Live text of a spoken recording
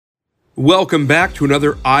Welcome back to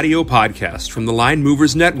another audio podcast from the Line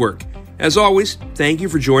Movers Network. As always, thank you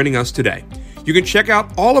for joining us today. You can check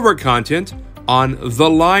out all of our content on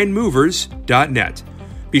thelinemovers.net.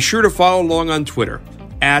 Be sure to follow along on Twitter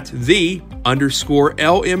at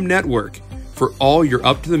 @the_LM Network for all your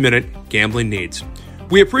up-to-the-minute gambling needs.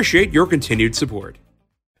 We appreciate your continued support.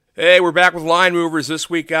 Hey, we're back with Line Movers this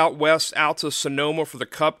week out west, out to Sonoma for the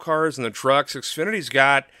Cup cars and the trucks. Xfinity's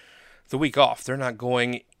got the week off. They're not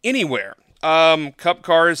going anywhere. Cup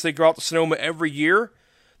cars, they go out to Sonoma every year.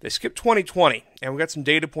 They skipped 2020, and we got some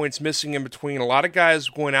data points missing in between. A lot of guys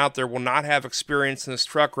going out there will not have experience in this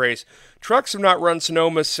truck race. Trucks have not run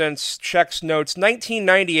Sonoma since, checks notes,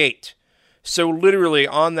 1998. So literally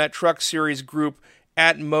on that truck series group,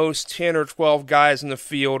 at most 10 or 12 guys in the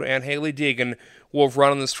field, and Haley Deegan will have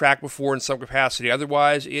run on this track before in some capacity.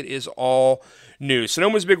 Otherwise, it is all new.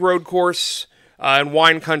 Sonoma's a big road course in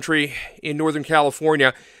wine country in Northern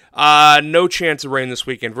California. No chance of rain this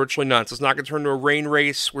weekend, virtually none. So it's not going to turn into a rain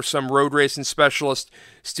race where some road racing specialist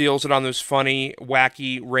steals it on those funny,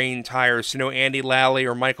 wacky rain tires. So no Andy Lally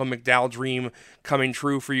or Michael McDowell dream coming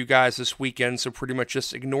true for you guys this weekend. So pretty much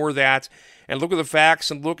just ignore that and look at the facts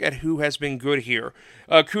and look at who has been good here.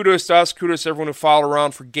 Kudos to us. Kudos to everyone who followed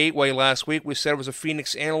around for Gateway last week. We said it was a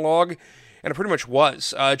Phoenix analog, and it pretty much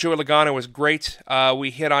was. Joey Logano was great.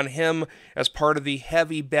 We hit on him as part of the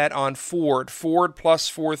heavy bet on Ford. Ford plus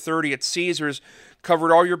 430 at Caesars.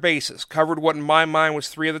 Covered all your bases. Covered what in my mind was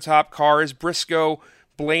three of the top cars. Briscoe,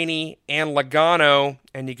 Blaney, and Logano.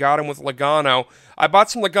 And you got him with Logano. I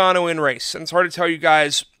bought some Logano in race. And it's hard to tell you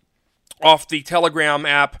guys off the Telegram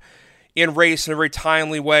app in race in a very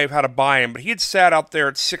timely way of how to buy him. But he had sat out there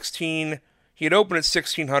at 16. He had opened at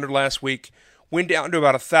 1,600 last week. Went down to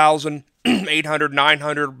about 1,000. 800,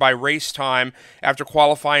 900 by race time after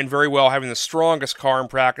qualifying very well, having the strongest car in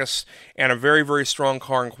practice and a very, very strong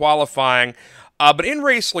car in qualifying. But in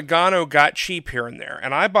race, Logano got cheap here and there,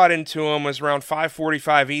 and I bought into him. It was around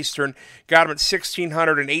 5:45 Eastern, got him at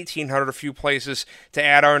 1,600 and 1,800 a few places to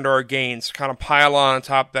add on to our gains, kind of pile on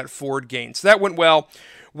top of that Ford gain. So that went well.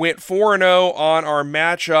 Went 4-0 on our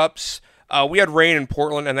matchups. We had rain in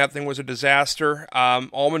Portland, and that thing was a disaster.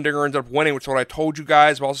 Allmendinger ended up winning, which is what I told you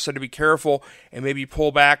guys. I also said to be careful and maybe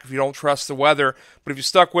pull back if you don't trust the weather. But if you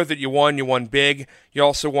stuck with it, you won. You won big. You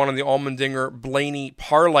also won on the Allmendinger-Blaney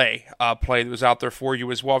parlay play that was out there for you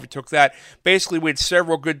as well if you took that. Basically, we had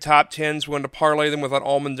several good top 10s. We wanted to parlay them with that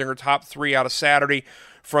Allmendinger top 3 out of Saturday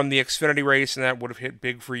from the Xfinity race, and that would have hit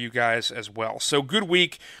big for you guys as well. So good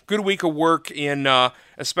week of work in,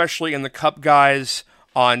 especially in the Cup guys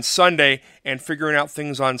on Sunday, and figuring out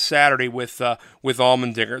things on Saturday with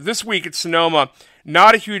Allmendinger. This week at Sonoma,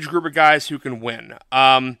 not a huge group of guys who can win.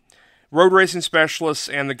 Road racing specialists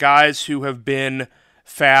and the guys who have been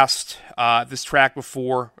fast this track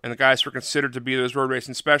before, and the guys who are considered to be those road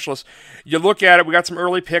racing specialists. You look at it, we got some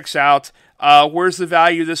early picks out. Where's the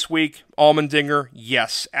value this week? Allmendinger,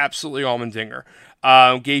 yes, absolutely Allmendinger.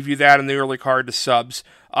 Gave you that in the early card to subs.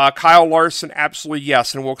 Kyle Larson, absolutely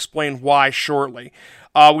yes, and we'll explain why shortly.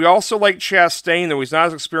 We also like Chastain, though he's not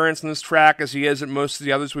as experienced in this track as he is at most of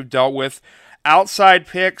the others we've dealt with. Outside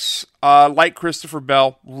picks, like Christopher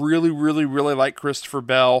Bell. Really, really, really like Christopher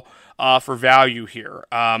Bell for value here.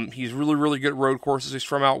 He's really, really good at road courses. He's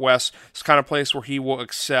from out west. It's the kind of place where he will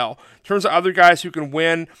excel. In terms of other guys who can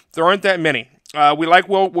win, there aren't that many. We like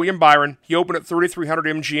William Byron. He opened at 3,300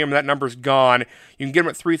 MGM, and that number's gone. You can get him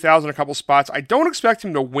at 3,000 a couple spots. I don't expect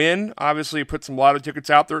him to win. Obviously, he put some lotto tickets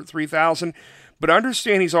out there at 3,000, but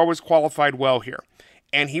understand he's always qualified well here.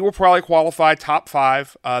 And he will probably qualify top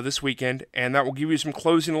 5 this weekend, and that will give you some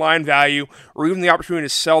closing line value or even the opportunity to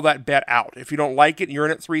sell that bet out. If you don't like it and you're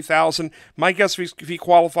in at 3,000, my guess if he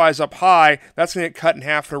qualifies up high, that's going to get cut in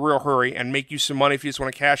half in a real hurry and make you some money if you just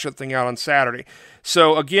want to cash that thing out on Saturday.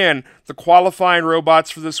 So again, the qualifying robots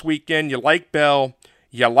for this weekend, you like Bell,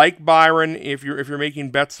 you like Byron if you're making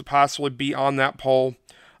bets to possibly be on that pole,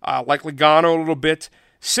 like Logano a little bit.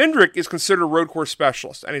 Cindric is considered a road course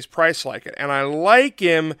specialist, and he's priced like it. And I like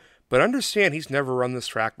him, but understand he's never run this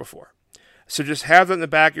track before. So just have that in the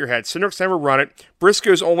back of your head. Cindric's never run it.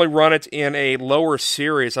 Briscoe's only run it in a lower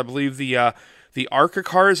series. I believe the ARCA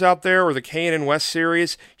cars out there, or the K&N West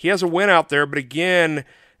series. He has a win out there, but again,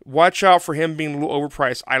 watch out for him being a little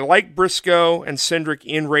overpriced. I like Briscoe and Cindric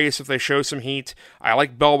in race if they show some heat. I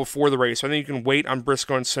like Bell before the race. I think you can wait on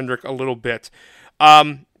Briscoe and Cindric a little bit.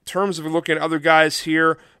 In terms of looking at other guys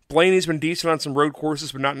here, Blaney's been decent on some road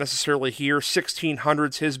courses, but not necessarily here.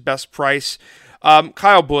 1,600's his best price.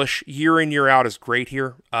 Kyle Busch, year in, year out, is great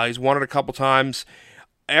here. He's won it a couple times.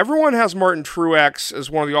 Everyone has Martin Truex as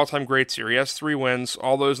one of the all-time greats here. He has 3 wins,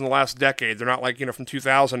 all those in the last decade. They're not like, from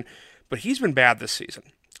 2000, but he's been bad this season.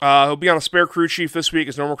 He'll be on a spare crew chief this week.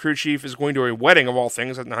 His normal crew chief is going to a wedding, of all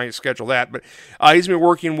things. I don't know how you schedule that, but he's been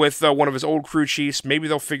working with one of his old crew chiefs. Maybe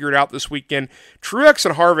they'll figure it out this weekend. Truex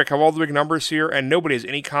and Harvick have all the big numbers here, and nobody has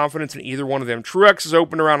any confidence in either one of them. Truex is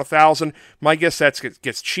open around 1,000. My guess that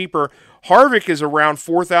gets cheaper. Harvick is around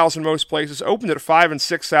 4,000 most places. Opened at 5,000 and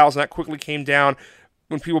 6,000. That quickly came down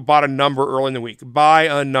when people bought a number early in the week. Buy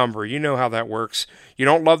a number. You know how that works. You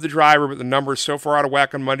don't love the driver, but the number is so far out of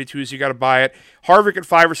whack on Monday, Tuesday, you got to buy it. Harvick at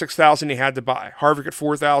 5,000 or 6,000, you had to buy. Harvick at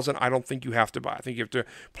 4,000, I don't think you have to buy. I think you have to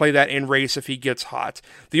play that in race if he gets hot.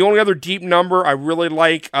 The only other deep number I really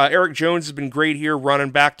like, Eric Jones has been great here,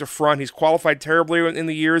 running back to front. He's qualified terribly in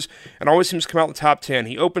the years and always seems to come out in the top 10.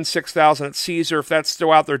 He opened 6,000 at Caesar. If that's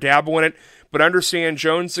still out there, dabble in it. But understand,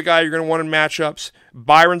 Jones the guy you're going to want in matchups.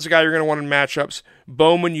 Byron's the guy you're going to want in matchups.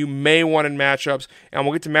 Bowman you may want in matchups. And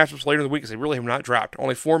we'll get to matchups later in the week because they really have not dropped.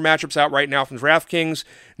 Only 4 matchups out right now from DraftKings.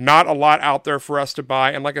 Not a lot out there for us to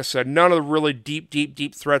buy. And like I said, none of the really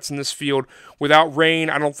deep threats in this field. Without rain,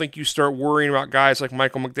 I don't think you start worrying about guys like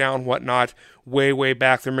Michael McDowell and whatnot way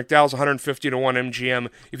back there. McDowell's 150 to 1 MGM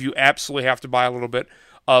if you absolutely have to buy a little bit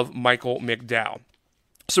of Michael McDowell.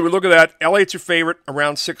 So we look at that. Elliott's your favorite,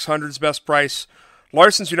 around 600's best price.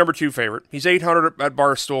 Larson's your number 2 favorite. He's 800 at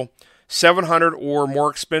Barstool, 700 or more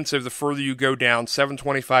expensive the further you go down.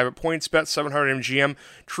 725 at PointsBet, 700 MGM.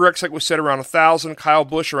 Truex, like we said, around 1,000. Kyle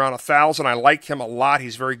Busch around 1,000. I like him a lot.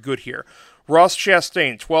 He's very good here. Ross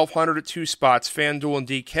Chastain, 1,200 at 2 spots. FanDuel and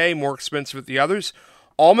DK, more expensive at the others.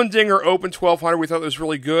 Allmendinger open 1,200. We thought that was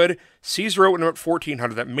really good. Caesar opened him at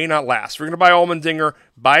 1,400. That may not last. If you're going to buy Allmendinger,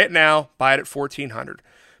 buy it now. Buy it at 1,400.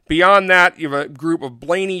 Beyond that, you have a group of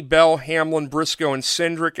Blaney, Bell, Hamlin, Briscoe, and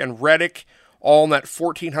Cindric, and Reddick, all in that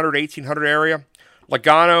 1,400, 1,800 area.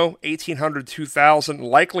 Logano, 1,800, 2,000.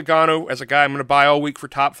 Like Logano as a guy I'm going to buy all week for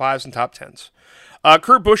top 5s and top 10s.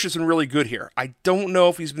 Kurt Busch has been really good here. I don't know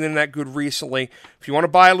if he's been that good recently. If you want to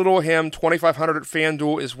buy a little of him, 2,500 at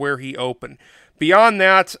FanDuel is where he opened. Beyond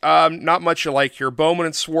that, not much you like here. Bowman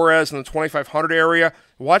and Suarez in the 2,500 area.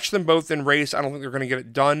 Watch them both in race. I don't think they're going to get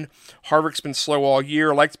it done. Harvick's been slow all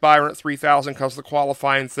year. Liked Byron at 3,000 because of the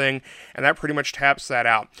qualifying thing, and that pretty much taps that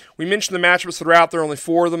out. We mentioned the matchups that are out there, only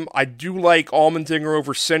 4 of them. I do like Allmendinger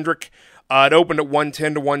over Cindric. It opened at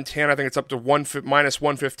 110 to 110. I think it's up to minus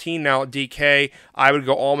 115 now at DK. I would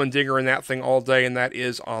go Allmendinger in that thing all day, and that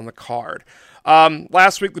is on the card.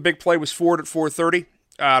 Last week, the big play was Ford at 430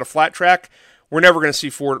 at a flat track. We're never going to see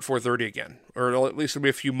Ford at 430 again, or at least it'll be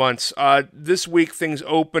a few months. This week, things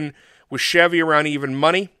open with Chevy around even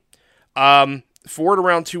money. Ford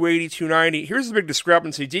around 280, 290. Here's the big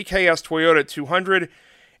discrepancy. DK has Toyota at 200,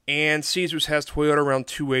 and Caesars has Toyota around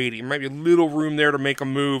 280. There might be a little room there to make a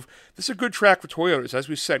move. This is a good track for Toyotas. As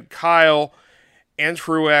we said, Kyle and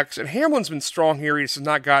Truex, and Hamlin's been strong here. He's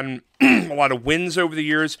not gotten a lot of wins over the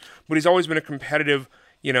years, but he's always been a competitive,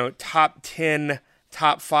 top 10,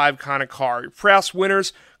 top 5 kind of car. Your press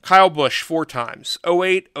winners, Kyle Busch 4 times.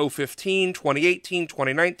 08, 015, 2018,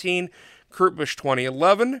 2019. Kurt Busch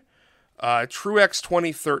 2011. Truex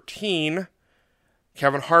 2013.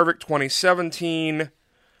 Kevin Harvick 2017.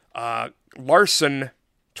 Larson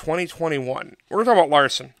 2021. We're going to talk about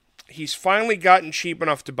Larson. He's finally gotten cheap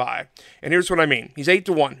enough to buy. And here's what I mean. He's 8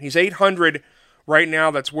 to 1. He's 800 right now.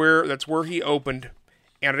 That's where he opened.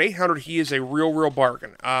 And at 800, he is a real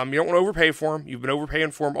bargain. You don't want to overpay for him. You've been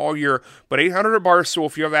overpaying for him all year. But 800 at Barstool,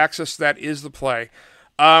 if you have access to that, is the play.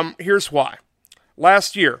 Here's why.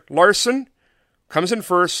 Last year, Larson comes in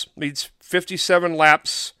first, leads 57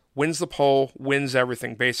 laps, wins the pole, wins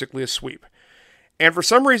everything. Basically a sweep. And for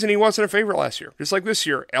some reason, he wasn't a favorite last year. Just like this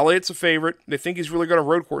year. Elliott's a favorite. They think he's really good on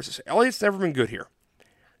road courses. Elliott's never been good here.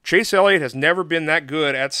 Chase Elliott has never been that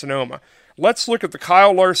good at Sonoma. Let's look at the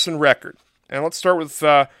Kyle Larson record. And let's start with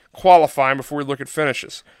qualifying before we look at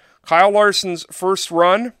finishes. Kyle Larson's first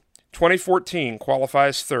run, 2014,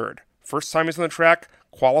 qualifies 3rd. First time he's on the track,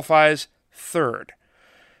 qualifies 3rd.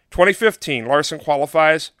 2015, Larson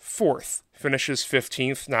qualifies 4th. Finishes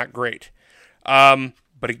 15th, not great.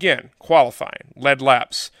 But again, qualifying, led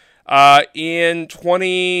laps. In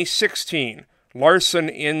 2016, Larson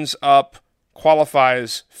ends up,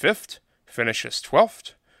 qualifies 5th, finishes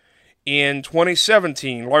 12th. In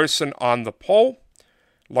 2017, Larson on the pole.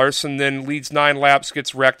 Larson then leads 9 laps,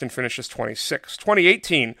 gets wrecked, and finishes 26th.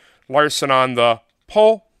 2018, Larson on the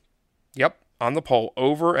pole. Yep, on the pole.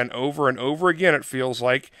 Over and over and over again, it feels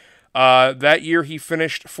like. That year, he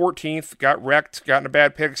finished 14th, got wrecked, got in a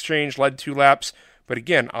bad pit exchange, led 2 laps, but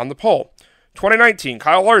again, on the pole. 2019,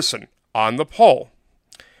 Kyle Larson on the pole.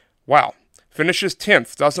 Wow. Finishes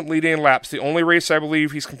 10th, doesn't lead any laps. The only race I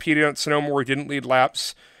believe he's competed at Sonoma where he didn't lead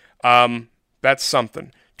laps. That's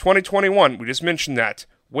something. 2021, we just mentioned that.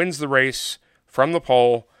 Wins the race from the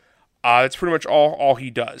pole. That's pretty much all he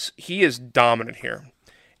does. He is dominant here.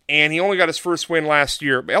 And he only got his first win last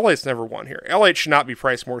year. But Elliott's never won here. Elliott should not be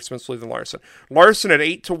priced more expensively than Larson. Larson at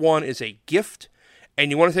 8-1 is a gift.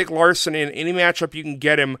 And you want to take Larson in any matchup you can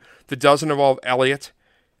get him that doesn't involve Elliott.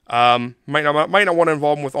 Might not want to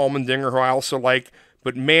involve him with Allmendinger, who I also like.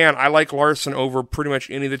 But man, I like Larson over pretty much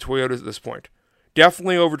any of the Toyotas at this point.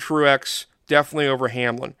 Definitely over Truex. Definitely over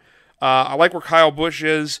Hamlin. I like where Kyle Busch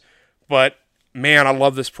is. But man, I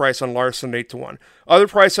love this price on Larson at 8-1. Other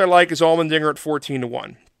price I like is Allmendinger at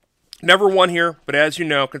 14-1. Never won here, but as you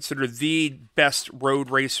know, considered the best road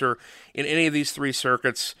racer in any of these three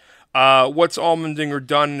circuits. What's Allmendinger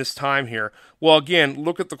done in his time here? Well, again,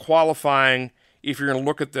 look at the qualifying if you're going to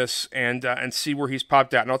look at this and see where he's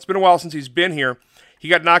popped out. Now, it's been a while since he's been here. He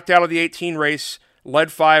got knocked out of the 18 race,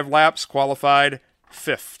 led 5 laps, qualified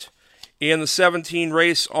 5th. In the 17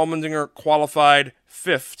 race, Allmendinger qualified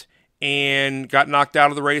 5th. And got knocked out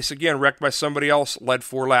of the race again, wrecked by somebody else, led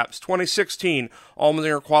 4 laps. 2016,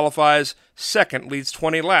 Allmendinger qualifies 2nd, leads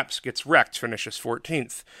 20 laps, gets wrecked, finishes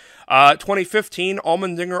 14th. 2015,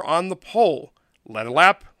 Allmendinger on the pole, led a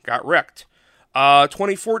lap, got wrecked.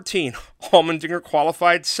 2014, Allmendinger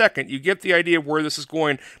qualified 2nd. You get the idea of where this is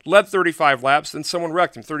going. Led 35 laps, then someone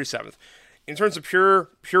wrecked him, 37th. In terms of pure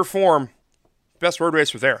form, best road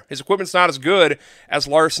racer there. His equipment's not as good as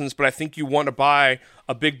Larson's, but I think you want to buy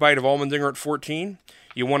a big bite of Allmendinger at 14.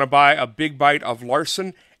 You want to buy a big bite of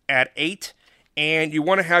Larson at 8. And you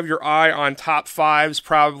want to have your eye on top 5s,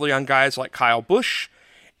 probably on guys like Kyle Busch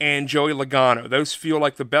and Joey Logano. Those feel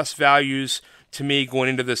like the best values to me going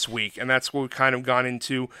into this week, and that's what we've kind of gone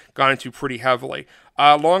into pretty heavily.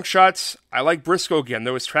 Long shots, I like Briscoe again,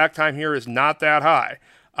 though his track time here is not that high.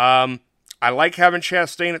 I like having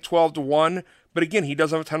Chastain at 12-1, but again, he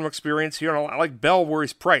doesn't have a ton of experience here, and I like Bell where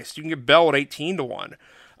he's priced. You can get Bell at 18-1.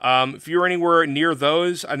 If you're anywhere near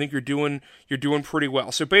those, I think you're doing pretty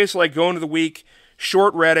well. So basically, going to the week,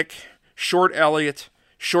 short Reddick, short Elliott,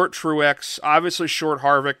 short Truex, obviously short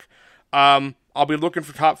Harvick. I'll be looking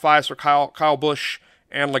for top 5s for Kyle Busch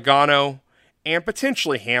and Logano, and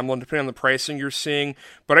potentially Hamlin, depending on the pricing you're seeing.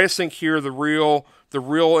 But I just think here the real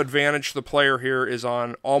advantage to the player here is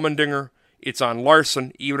on Allmendinger. It's on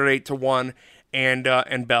Larson, even at 8-1,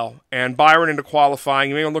 and Bell. And Byron into qualifying.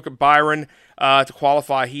 You may want to look at Byron to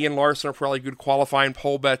qualify. He and Larson are probably good qualifying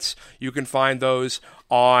pole bets. You can find those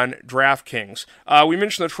on DraftKings. We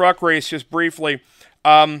mentioned the truck race just briefly.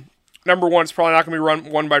 Number one, it's probably not going to be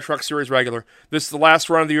won by Truck Series regular. This is the last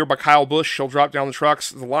run of the year by Kyle Busch. He'll drop down the trucks.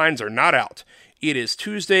 The lines are not out. It is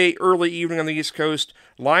Tuesday, early evening on the East Coast.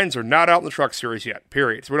 Lines are not out in the Truck Series yet,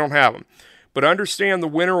 period. So we don't have them. But understand the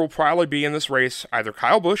winner will probably be in this race either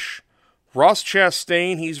Kyle Busch, Ross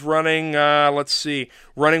Chastain. He's running,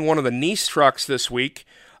 running one of the Nice trucks this week.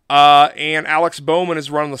 And Alex Bowman is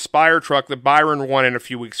running the Spire truck that Byron won in a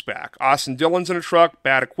few weeks back. Austin Dillon's in a truck,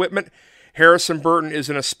 bad equipment. Harrison Burton is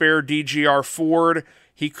in a spare DGR Ford.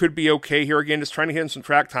 He could be okay here again, just trying to hit him some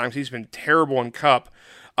track times. He's been terrible in Cup.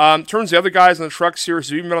 In terms of the other guys in the Truck Series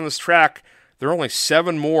who've even been on this track, there are only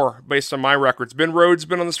 7 more based on my records. Ben Rhodes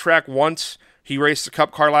been on this track once. He raced the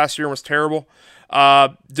Cup car last year and was terrible.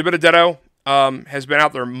 DiBenedetto has been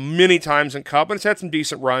out there many times in Cup, and it's had some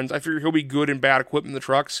decent runs. I figure he'll be good in bad equipment in the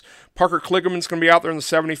trucks. Parker Kligerman's going to be out there in the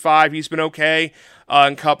 75. He's been okay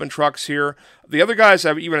in Cup and trucks here. The other guys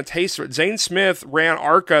have even a taste of it. Zane Smith ran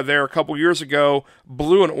ARCA there a couple years ago,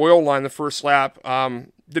 blew an oil line the first lap,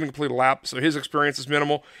 didn't complete a lap, so his experience is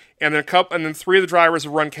minimal. And then 3 of the drivers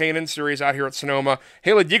have run K&N Series out here at Sonoma.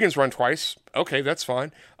 Haley Deegan's run twice. Okay, that's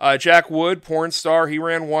fine. Jack Wood, porn star, he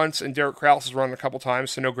ran once, and Derek Kraus has run a couple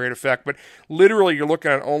times, so no great effect. But literally, you're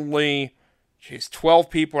looking at only 12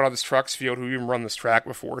 people out of this trucks field who even run this track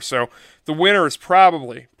before. So the winner is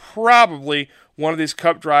probably one of these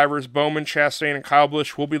Cup drivers, Bowman, Chastain, and Kyle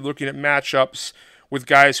Busch. We'll be looking at matchups with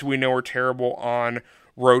guys who we know are terrible on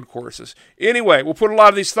road courses. Anyway, we'll put a lot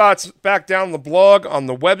of these thoughts back down on the blog, on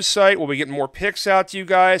the website. We'll be getting more picks out to you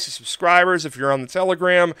guys, to subscribers. If you're on the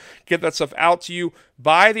Telegram, get that stuff out to you.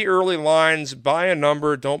 Buy the early lines, buy a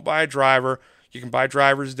number, don't buy a driver. You can buy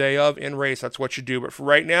drivers day of in race. That's what you do. But for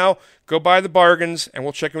right now, go buy the bargains, and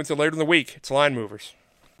we'll check in with you later in the week. It's Line Movers.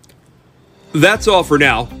 That's all for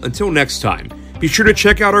now. Until next time, be sure to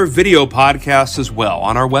check out our video podcasts as well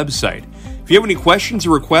on our website. If you have any questions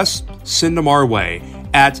or requests, send them our way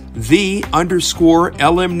at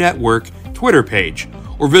 _LM Network Twitter page,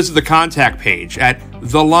 or visit the contact page at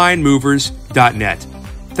thelinemovers.net.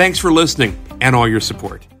 Thanks for listening and all your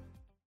support.